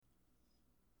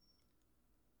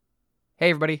Hey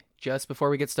everybody, just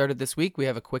before we get started this week, we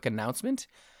have a quick announcement.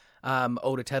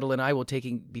 Oda Tettle and I will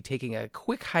be taking a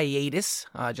quick hiatus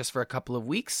just for a couple of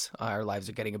weeks. Our lives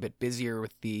are getting a bit busier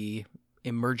with the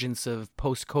emergence of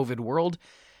post-COVID world,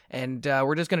 and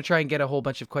we're just going to try and get a whole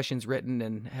bunch of questions written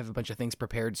and have a bunch of things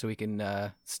prepared so we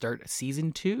can start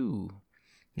season 2.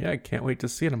 Yeah, I can't wait to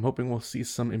see it. I'm hoping we'll see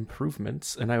some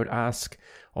improvements, and I would ask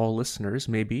all listeners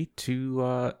maybe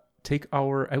to take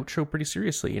our outro pretty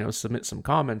seriously. Submit some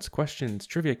comments, questions,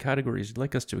 trivia categories you'd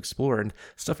like us to explore, and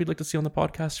stuff you'd like to see on the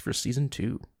podcast for season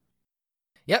 2.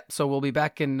 Yep, so we'll be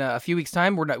back in a few weeks'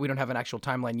 time. We don't have an actual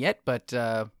timeline yet, but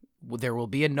there will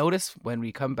be a notice when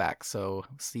we come back, so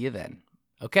see you then.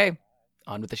 Okay,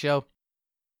 on with the show.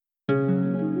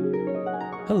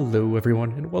 Hello,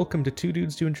 everyone, and welcome to Two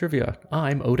Dudes Doing Trivia.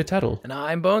 I'm Oda Tettle. And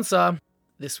I'm Bonesaw.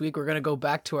 This week we're going to go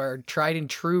back to our tried and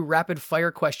true rapid fire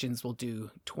questions. We'll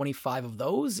do 25 of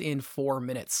those in 4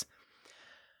 minutes.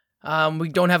 We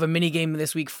don't have a mini game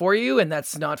this week for you, and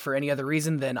that's not for any other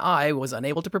reason than I was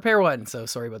unable to prepare one. So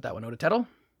sorry about that one, Oda Tettle.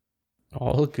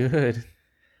 All good.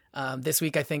 This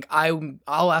week I think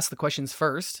I'll ask the questions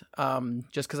first,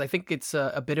 just because I think it's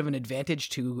a bit of an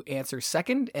advantage to answer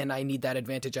second, and I need that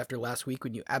advantage after last week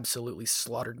when you absolutely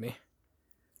slaughtered me.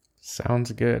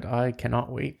 Sounds good. I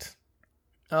cannot wait.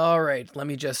 All right, let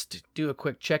me just do a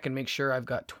quick check and make sure I've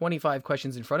got 25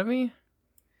 questions in front of me.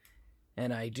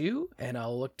 And I do, and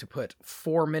I'll look to put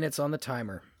 4 minutes on the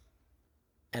timer.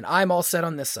 And I'm all set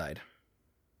on this side.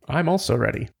 I'm also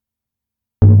ready.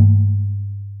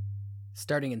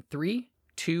 Starting in 3,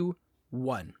 2,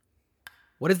 1.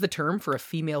 What is the term for a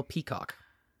female peacock?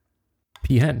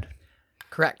 Peahen.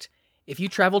 Correct. If you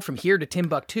traveled from here to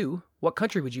Timbuktu, what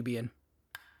country would you be in?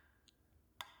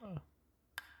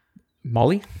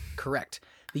 Mali? Correct.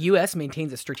 The U.S.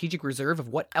 maintains a strategic reserve of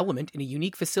what element in a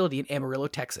unique facility in Amarillo,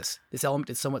 Texas? This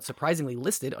element is somewhat surprisingly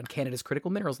listed on Canada's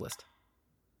critical minerals list.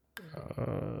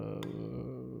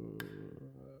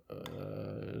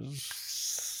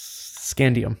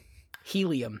 Scandium.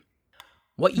 Helium.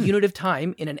 What unit of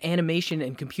time in an animation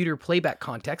and computer playback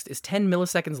context is 10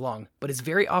 milliseconds long, but is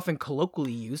very often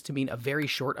colloquially used to mean a very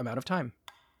short amount of time?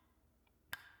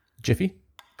 Jiffy?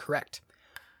 Correct.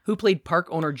 Who played park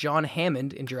owner John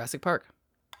Hammond in Jurassic Park?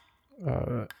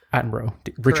 Attenborough.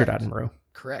 Richard Attenborough.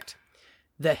 Correct.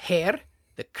 The Heer,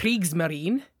 the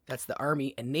Kriegsmarine, that's the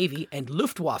Army and Navy, and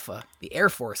Luftwaffe, the Air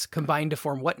Force, combined to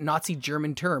form what Nazi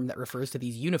German term that refers to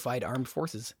these unified armed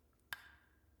forces?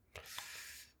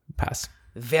 Pass.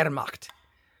 Wehrmacht.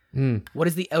 What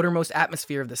is the outermost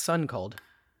atmosphere of the sun called?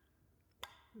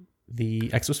 The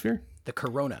exosphere? The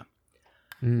corona.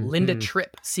 Linda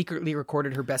Tripp secretly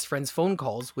recorded her best friend's phone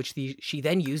calls, which she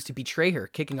then used to betray her,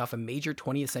 kicking off a major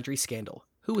 20th century scandal.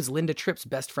 Who was Linda Tripp's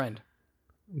best friend?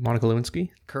 Monica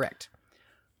Lewinsky? Correct.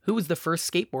 Who was the first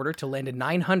skateboarder to land a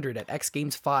 900 at X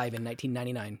Games 5 in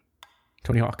 1999?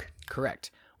 Tony Hawk. Correct.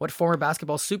 What former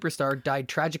basketball superstar died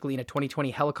tragically in a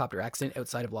 2020 helicopter accident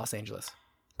outside of Los Angeles?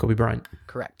 Kobe Bryant.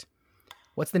 Correct.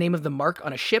 What's the name of the mark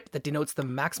on a ship that denotes the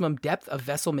maximum depth a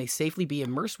vessel may safely be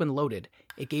immersed when loaded?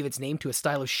 It gave its name to a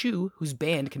style of shoe whose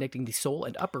band connecting the sole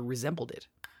and upper resembled it.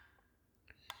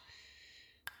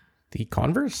 The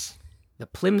Converse? The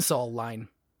Plimsolls line.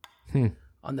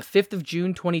 On the 5th of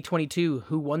June 2022,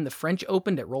 who won the French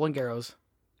Open at Roland Garros?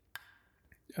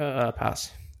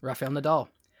 Pass. Rafael Nadal.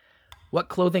 What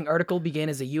clothing article began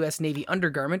as a U.S. Navy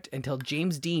undergarment until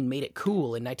James Dean made it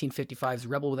cool in 1955's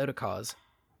Rebel Without a Cause?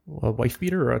 A wife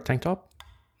beater or a tank top?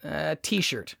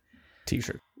 T-shirt.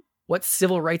 T-shirt. What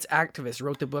civil rights activist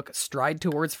wrote the book Stride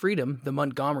Towards Freedom, The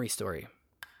Montgomery Story?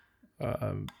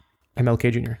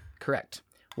 MLK Jr. Correct.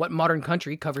 What modern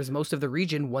country covers most of the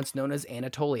region once known as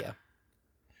Anatolia?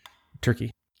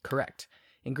 Turkey. Correct.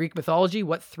 In Greek mythology,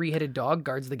 what three-headed dog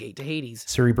guards the gate to Hades?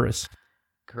 Cerberus.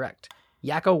 Correct.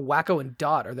 Yakko, Wacko, and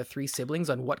Dot are the 3 siblings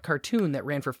on what cartoon that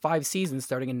ran for 5 seasons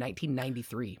starting in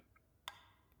 1993?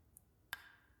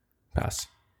 Pass.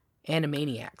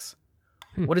 Animaniacs.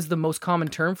 What is the most common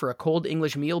term for a cold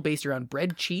English meal based around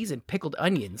bread, cheese, and pickled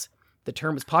onions? The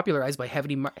term was popularized by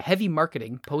heavy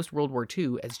marketing post-World War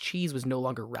II as cheese was no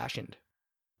longer rationed.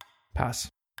 Pass.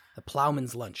 The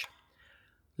plowman's lunch.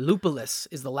 Lupulus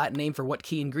is the Latin name for what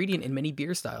key ingredient in many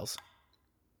beer styles?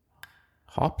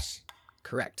 Hops.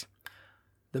 Correct.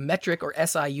 The metric or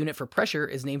SI unit for pressure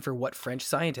is named for what French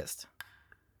scientist?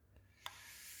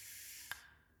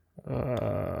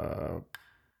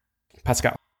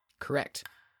 Pascal. Correct.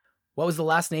 What was the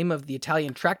last name of the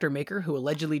Italian tractor maker who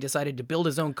allegedly decided to build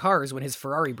his own cars when his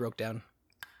Ferrari broke down?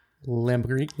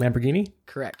 Lamborghini?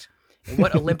 Correct. In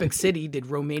what Olympic city did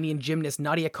Romanian gymnast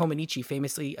Nadia Comaneci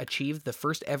famously achieve the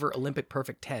first ever Olympic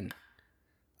perfect 10?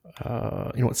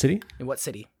 In what city? In what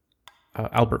city?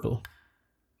 Albertville.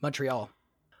 Montreal.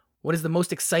 What is the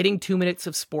most exciting 2 minutes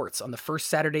of sports on the first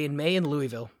Saturday in May in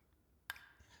Louisville?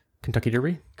 Kentucky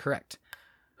Derby? Correct.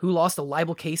 Who lost a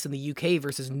libel case in the UK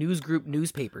versus News Group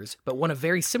newspapers, but won a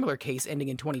very similar case ending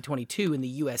in 2022 in the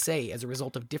USA as a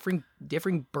result of differing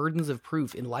burdens of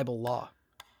proof in libel law?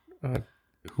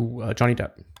 Johnny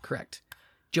Depp. Correct.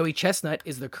 Joey Chestnut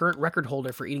is the current record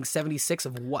holder for eating 76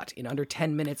 of what in under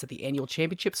 10 minutes at the annual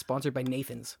championship sponsored by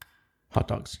Nathan's? Hot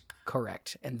dogs.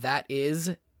 Correct. And that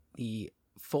is the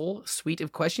full suite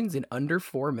of questions in under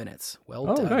 4 minutes. Well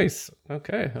done. Oh, nice.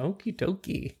 Okay. Okie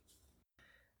dokie.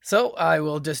 So I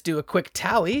will just do a quick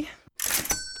tally.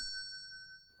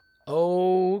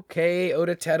 Okay,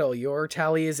 Oda Tettle, your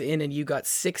tally is in and you got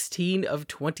 16 of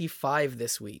 25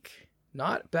 this week.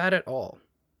 Not bad at all.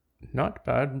 Not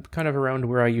bad. Kind of around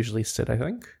where I usually sit, I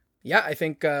think. Yeah, I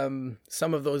think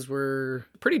some of those were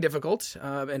pretty difficult.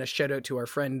 And a shout out to our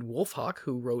friend Wolfhawk,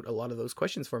 who wrote a lot of those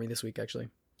questions for me this week, actually.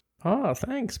 Oh,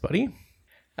 thanks, buddy.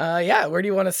 Yeah, where do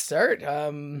you want to start?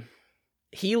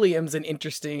 Helium's an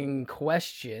interesting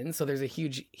question. So there's a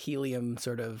huge helium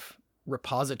sort of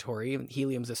repository.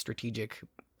 Helium's a strategic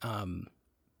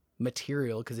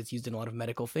material because it's used in a lot of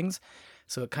medical things.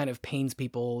 So it kind of pains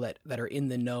people that are in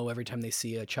the know every time they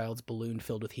see a child's balloon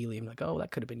filled with helium. Like, oh,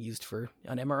 that could have been used for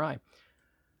an MRI.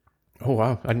 Oh,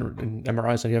 wow. And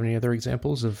MRIs, do you have any other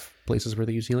examples of places where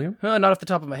they use helium? Not off the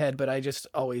top of my head, but I just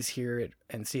always hear it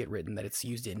and see it written that it's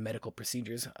used in medical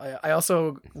procedures. I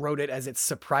also wrote it as it's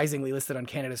surprisingly listed on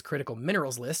Canada's critical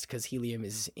minerals list because helium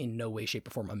is in no way, shape,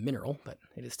 or form a mineral, but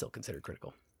it is still considered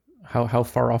critical. How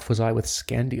far off was I with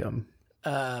scandium?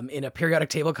 In a periodic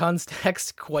table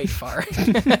context, quite far.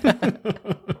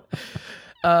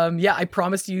 Yeah, I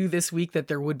promised you this week that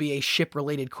there would be a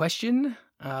ship-related question.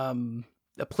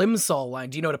 A Plimsoll line.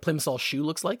 Do you know what a Plimsoll shoe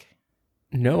looks like?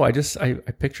 No, I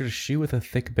pictured a shoe with a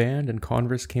thick band, and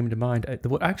Converse came to mind.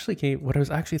 What I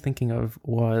was actually thinking of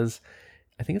was,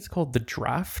 I think it's called the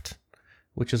Draft,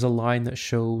 which is a line that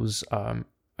shows,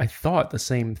 I thought the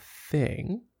same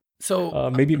thing. So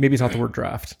maybe it's not the word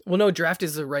draft. Well, no, draft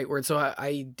is the right word. So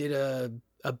I did a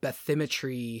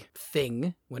bathymetry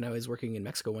thing when I was working in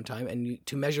Mexico one time, and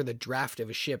to measure the draft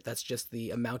of a ship, that's just the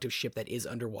amount of ship that is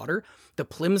underwater. The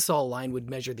Plimsoll line would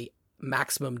measure the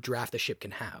maximum draft a ship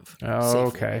can have. Oh,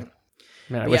 safely, okay. right?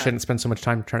 Man, I wish I didn't spend so much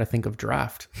time trying to think of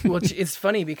draft. Well, it's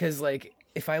funny because like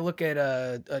if I look at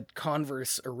a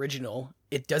Converse original,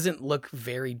 it doesn't look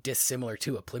very dissimilar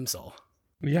to a Plimsoll.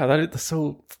 Yeah,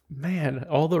 so, man,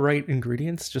 all the right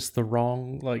ingredients, just the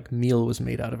wrong, meal was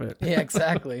made out of it. Yeah,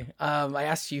 exactly. I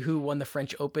asked you who won the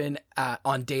French Open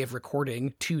on day of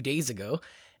recording 2 days ago,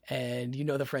 and you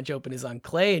know the French Open is on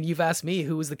clay, and you've asked me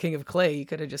who was the king of clay. You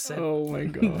could have just said, oh my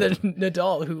God, the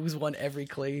Nadal, who's won every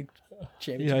clay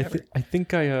championship ever. I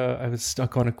think I was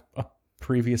stuck on a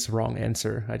previous wrong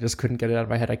answer. I just couldn't get it out of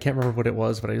my head. I can't remember what it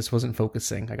was, but I just wasn't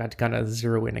focusing. I got to kind of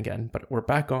zero in again, but we're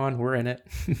back on. We're in it.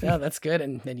 Yeah, that's good.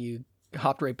 And then you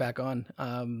hopped right back on.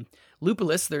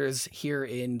 Lupulus, there's here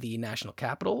in the national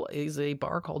capital is a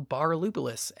bar called Bar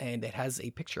Lupulus, and it has a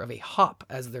picture of a hop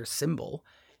as their symbol.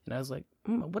 And I was like,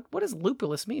 what does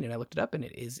lupulus mean? And I looked it up, and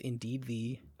it is indeed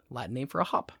the Latin name for a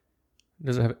hop.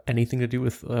 Does it have anything to do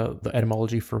with the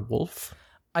etymology for wolf?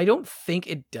 I don't think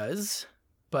it does.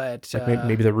 But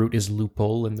maybe the root is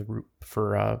lupul, and the root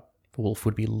for wolf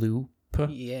would be loop.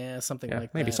 Yeah, something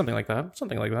like maybe that.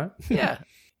 Something like that. Yeah.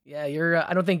 You're.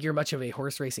 I don't think you're much of a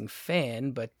horse racing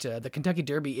fan, but the Kentucky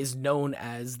Derby is known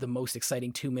as the most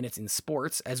exciting 2 minutes in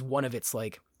sports, as one of its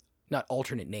not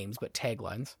alternate names but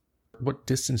taglines. What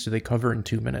distance do they cover in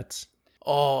 2 minutes?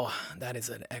 Oh, that is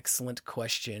an excellent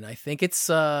question. I think it's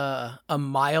a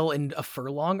mile and a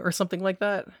furlong or something like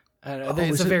that. I don't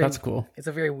know. That's cool. It's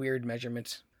a very weird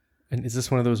measurement. And is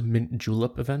this one of those mint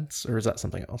julep events, or is that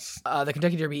something else? The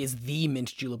Kentucky Derby is the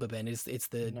mint julep event. It's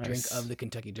the drink of the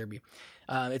Kentucky Derby.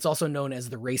 It's also known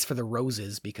as the race for the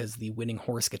roses because the winning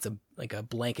horse gets a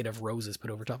blanket of roses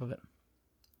put over top of it.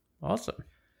 Awesome.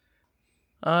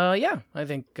 Yeah, I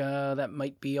think that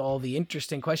might be all the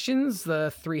interesting questions.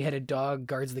 The three-headed dog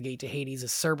guards the gate to Hades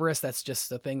is Cerberus. That's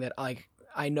just a thing that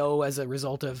I know as a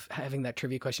result of having that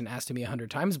trivia question asked to me 100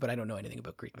 times, but I don't know anything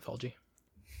about Greek mythology.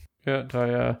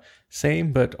 Yeah,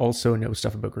 same, but also know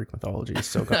stuff about Greek mythology.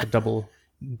 So got the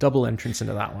double entrance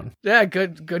into that one. Yeah,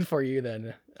 good for you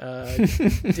then.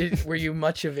 Were you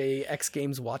much of a X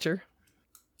Games watcher?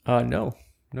 No.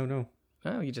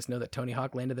 Oh, you just know that Tony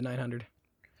Hawk landed the 900.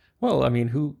 Well, I mean,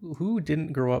 who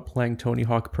didn't grow up playing Tony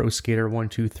Hawk Pro Skater 1,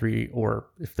 2, 3, or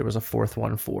if there was a fourth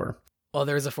one, 4? Well,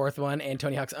 there's a fourth one, and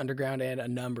Tony Hawk's Underground, and a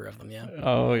number of them, yeah.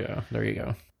 Oh, yeah. There you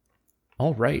go.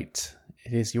 All right.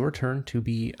 it is your turn to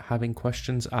be having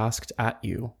questions asked at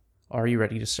you. Are you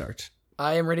ready to start?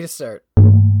 I am ready to start.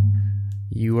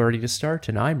 You are ready to start,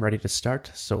 and I'm ready to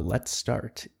start. So let's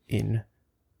start in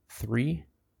 3,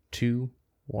 2,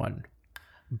 1.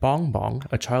 Bong Bong,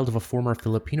 a child of a former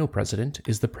Filipino president,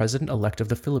 is the president-elect of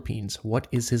the Philippines. What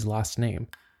is his last name?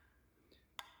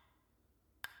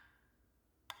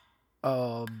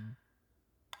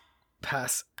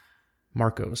 Pass.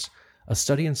 Marcos. A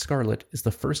Study in Scarlet is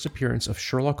the first appearance of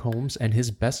Sherlock Holmes and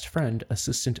his best friend,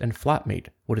 assistant, and flatmate.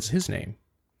 What is his name?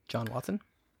 John Watson.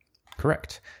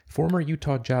 Correct. Former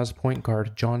Utah Jazz point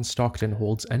guard John Stockton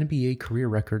holds NBA career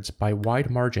records by wide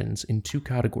margins in 2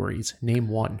 categories. Name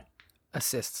one.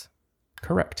 Assists.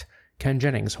 Correct. Ken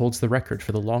Jennings holds the record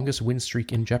for the longest win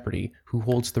streak in Jeopardy. Who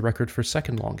holds the record for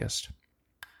second longest?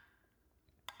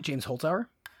 James Holzhauer.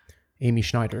 Amy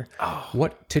Schneider. Oh.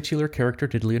 What titular character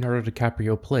did Leonardo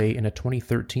DiCaprio play in a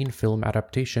 2013 film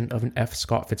adaptation of an F.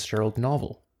 Scott Fitzgerald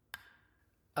novel?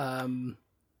 I've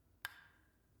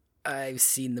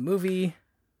seen the movie.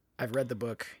 I've read the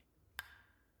book.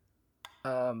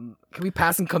 Can we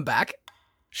pass and come back?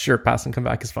 Sure, pass and come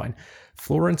back is fine.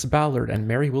 Florence Ballard and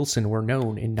Mary Wilson were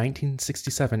known in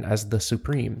 1967 as the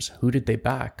Supremes. Who did they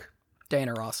back?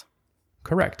 Diana Ross.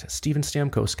 Correct. Steven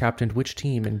Stamkos captained which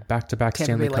team in back-to-back Tampa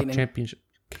Stanley Bay Cup Lightning. championship?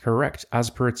 Correct.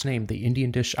 As per its name, the Indian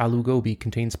dish aloo gobi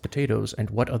contains potatoes and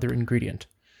what other ingredient?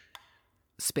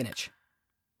 Spinach.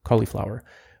 Cauliflower.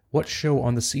 What show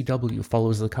on the CW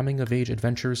follows the coming-of-age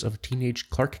adventures of teenage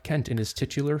Clark Kent in his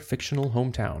titular fictional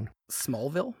hometown?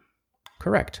 Smallville.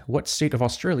 Correct. What state of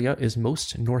Australia is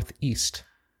most northeast?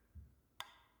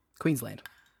 Queensland.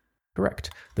 Correct.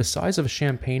 The size of a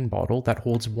champagne bottle that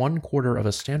holds 1/4 of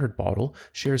a standard bottle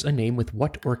shares a name with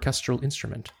what orchestral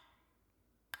instrument?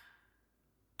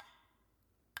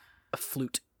 A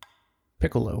flute.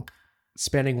 Piccolo.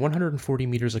 Spanning 140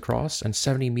 meters across and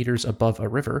 70 meters above a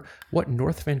river, what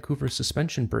North Vancouver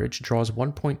suspension bridge draws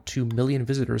 1.2 million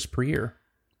visitors per year?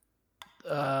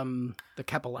 The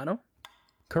Capilano.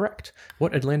 Correct.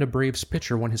 What Atlanta Braves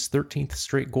pitcher won his 13th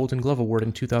straight Golden Glove Award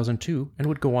in 2002 and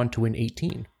would go on to win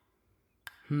 18?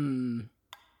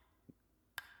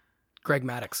 Greg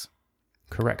Maddux.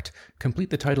 Correct. Complete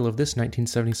the title of this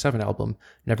 1977 album.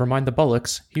 Never mind the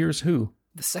Bullocks, here's who?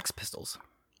 The Sex Pistols.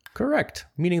 Correct.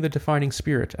 Meaning the defining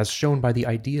spirit, as shown by the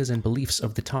ideas and beliefs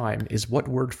of the time, is what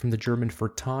word from the German for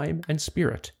time and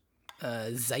spirit?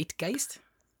 Zeitgeist.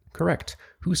 Correct.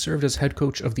 Who served as head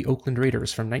coach of the Oakland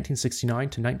Raiders from 1969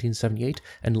 to 1978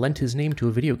 and lent his name to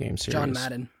a video game series? John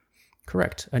Madden.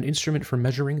 Correct. An instrument for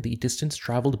measuring the distance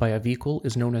traveled by a vehicle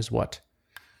is known as what?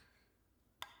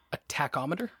 A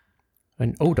tachometer.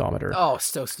 An odometer. Oh,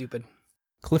 so stupid.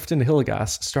 Clifton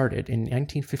Hillegas started in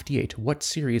 1958 what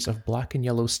series of black and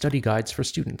yellow study guides for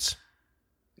students?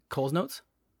 Cole's Notes.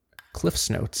 Cliff's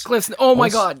Notes. Oh my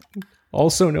God.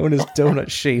 Also known as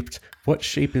donut-shaped, what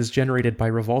shape is generated by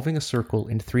revolving a circle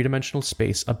in 3-dimensional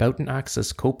space about an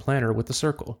axis coplanar with the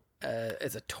circle?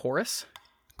 Is a Taurus.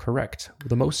 Correct.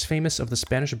 The most famous of the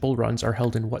Spanish bull runs are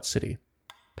held in what city?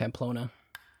 Pamplona.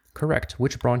 Correct.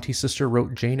 Which Bronte sister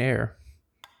wrote Jane Eyre?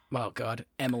 Oh God,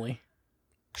 Emily.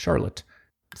 Charlotte.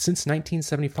 Since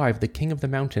 1975, the King of the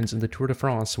Mountains in the Tour de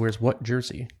France wears what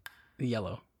jersey?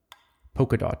 Yellow.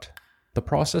 Polka dot. The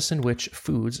process in which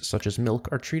foods, such as milk,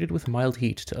 are treated with mild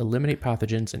heat to eliminate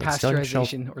pathogens and extend shelf...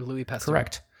 Pasteurization or Louis Pasteur.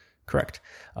 Correct.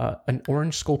 An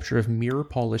orange sculpture of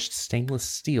mirror-polished stainless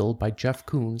steel by Jeff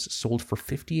Koons sold for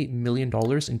 $58 million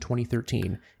in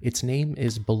 2013. Its name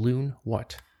is Balloon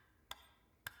what?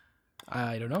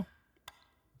 I don't know.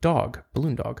 Dog.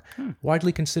 Balloon Dog.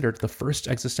 Widely considered the first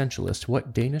existentialist,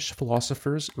 what Danish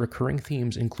philosophers' recurring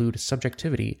themes include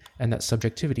subjectivity, and that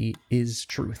subjectivity is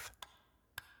truth?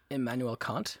 Immanuel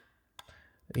Kant.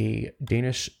 A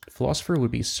Danish philosopher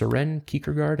would be Søren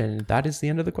Kierkegaard, and that is the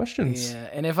end of the questions. Yeah,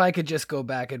 and if I could just go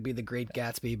back, it'd be The Great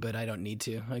Gatsby, but I don't need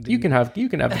to. You can have the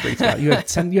Great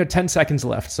Gatsby. You had 10 seconds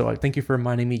left, so thank you for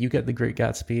reminding me. You get The Great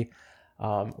Gatsby.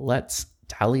 Let's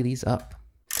tally these up.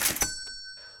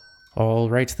 All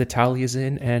right, the tally is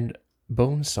in, and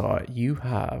Bonesaw, you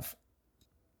have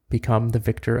become the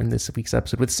victor in this week's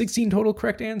episode with 16 total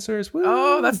correct answers. Woo!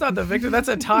 Oh, that's not the victor. That's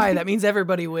a tie. That means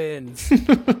everybody wins.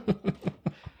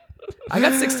 I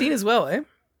got 16 as well, eh?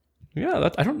 Yeah,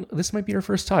 this might be our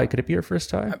first tie. Could it be our first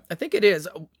tie? I think it is.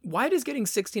 Why does getting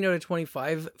 16 out of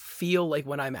 25 feel like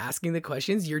when I'm asking the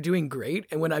questions, you're doing great,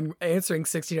 and when I'm answering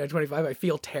 16 out of 25, I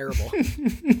feel terrible?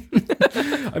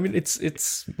 I mean,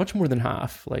 it's much more than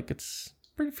half. Like, it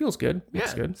feels good.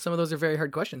 It's good. Some of those are very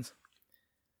hard questions.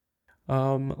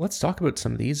 Let's talk about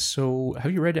some of these. So,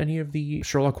 have you read any of the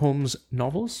Sherlock Holmes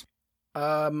novels?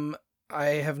 I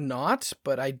I have not,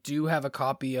 but I do have a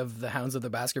copy of The Hounds of the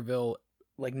Baskerville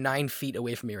like 9 feet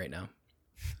away from me right now.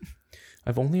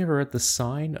 I've only ever read The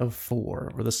Sign of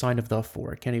Four, or The Sign of the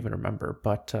Four. I can't even remember.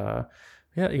 But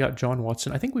yeah, you got John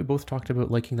Watson. I think we both talked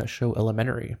about liking that show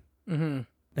Elementary. Mm-hmm.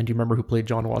 And do you remember who played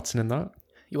John Watson in that?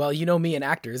 Well, you know me and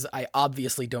actors. I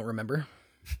obviously don't remember.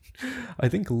 I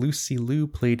think Lucy Liu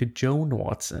played Joan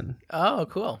Watson. Oh,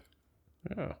 cool.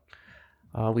 Yeah.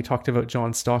 We talked about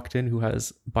John Stockton, who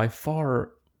has by wide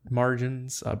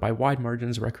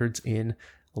margins, records in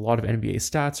a lot of NBA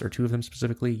stats, or 2 of them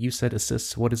specifically. You said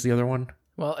assists. What is the other one?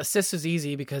 Well, assists is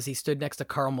easy because he stood next to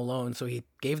Karl Malone, so he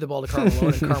gave the ball to Karl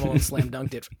Malone, and Karl Malone slam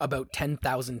dunked it about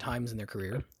 10,000 times in their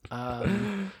career.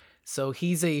 So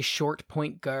he's a short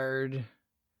point guard.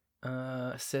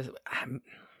 I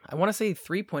want to say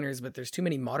 3-pointers, but there's too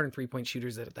many modern 3-point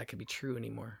shooters that could be true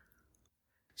anymore.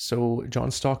 So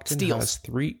John Stockton Steals. has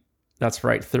 3. That's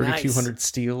right, 3,200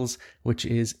 steals, which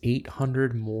is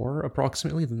 800 more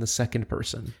approximately than the second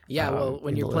person. Yeah, well,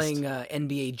 when you're playing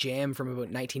NBA Jam from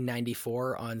about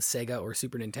 1994 on Sega or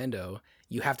Super Nintendo,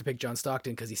 you have to pick John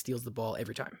Stockton because he steals the ball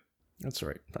every time. That's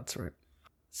right.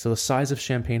 So the size of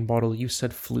champagne bottle, you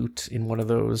said flute in one of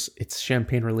those. It's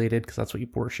champagne related because that's what you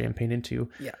pour champagne into.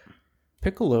 Yeah.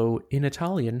 Piccolo in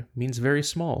Italian means very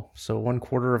small. So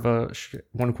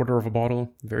 1/4 of a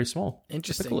bottle, very small.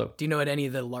 Interesting. Piccolo. Do you know what any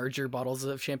of the larger bottles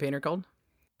of champagne are called?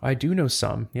 I do know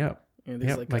some. Yeah.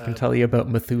 Yeah, I can tell you about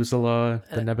Methuselah,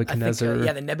 the Nebuchadnezzar.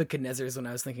 The Nebuchadnezzar is what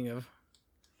I was thinking of.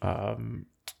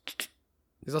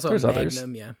 There's also there's a Magnum, others.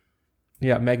 yeah.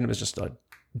 Yeah, Magnum is just a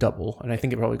double, and I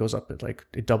think it probably goes up at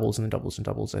it doubles and doubles and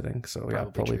doubles, I think. So yeah,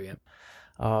 probably. True, yeah.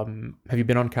 Have you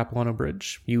been on Capilano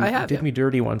Bridge? You did me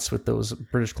dirty once with those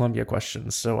British Columbia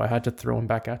questions, so I had to throw them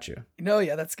back at you. No,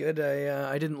 yeah, that's good.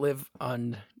 I didn't live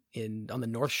on the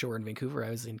North Shore in Vancouver. I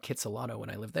was in Kitsilano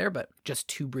when I lived there, but just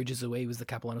 2 bridges away was the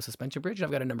Capilano Suspension Bridge. And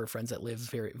I've got a number of friends that live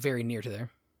very, very near to there.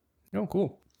 Oh,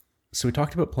 cool. So we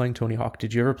talked about playing Tony Hawk.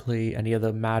 Did you ever play any of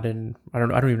the Madden? I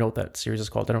don't even know what that series is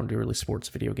called. I don't do really sports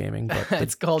video gaming, but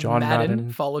it's called John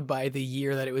Madden, followed by the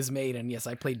year that it was made. And yes,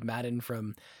 I played Madden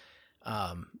from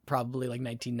probably like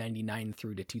 1999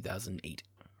 through to 2008.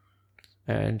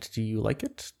 And do you like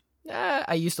it?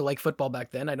 I used to like football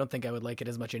back then. I don't think I would like it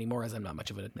as much anymore, as I'm not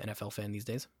much of an NFL fan these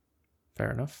days.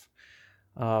 Fair enough.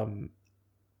 So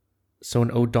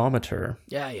an odometer.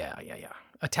 Yeah.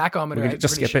 Attack-ometer.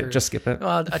 Just skip it.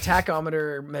 Well,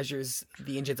 attack-ometer measures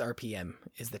the engine's RPM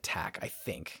is the tack, I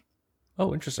think.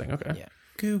 Oh, interesting. Okay. Yeah.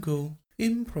 Google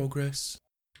in progress.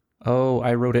 Oh,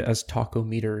 I wrote it as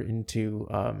tachometer into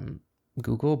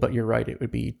Google, but you're right. It would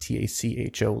be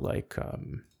TACHO, like or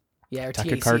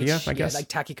tachycardia, I guess. Yeah, like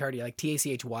tachycardia, like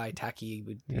TACHY. Tachy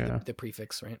would be the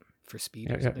prefix, right, for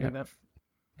speed or something like that.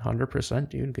 100%,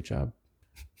 dude. Good job.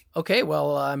 Okay,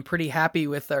 well, I'm pretty happy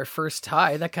with our first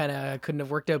tie. That kind of couldn't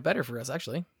have worked out better for us,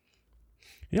 actually.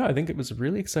 Yeah, I think it was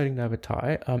really exciting to have a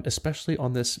tie, especially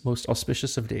on this most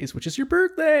auspicious of days, which is your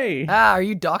birthday. Are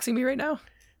you doxing me right now?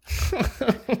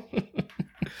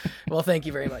 Well, thank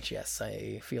you very much. Yes,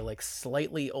 I feel like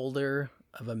slightly older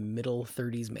of a middle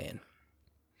 30s man.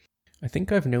 I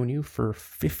think I've known you for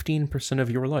 15%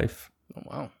 of your life. Oh,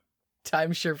 wow.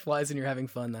 Time sure flies when you're having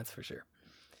fun, that's for sure.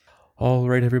 All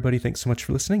right, everybody, thanks so much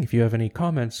for listening. If you have any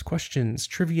comments, questions,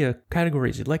 trivia,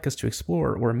 categories you'd like us to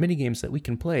explore, or minigames that we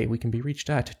can play, we can be reached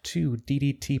at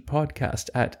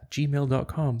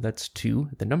 2ddtpodcast@gmail.com. That's 2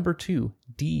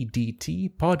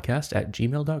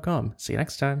 DDTpodcast@gmail.com. See you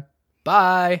next time.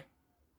 Bye.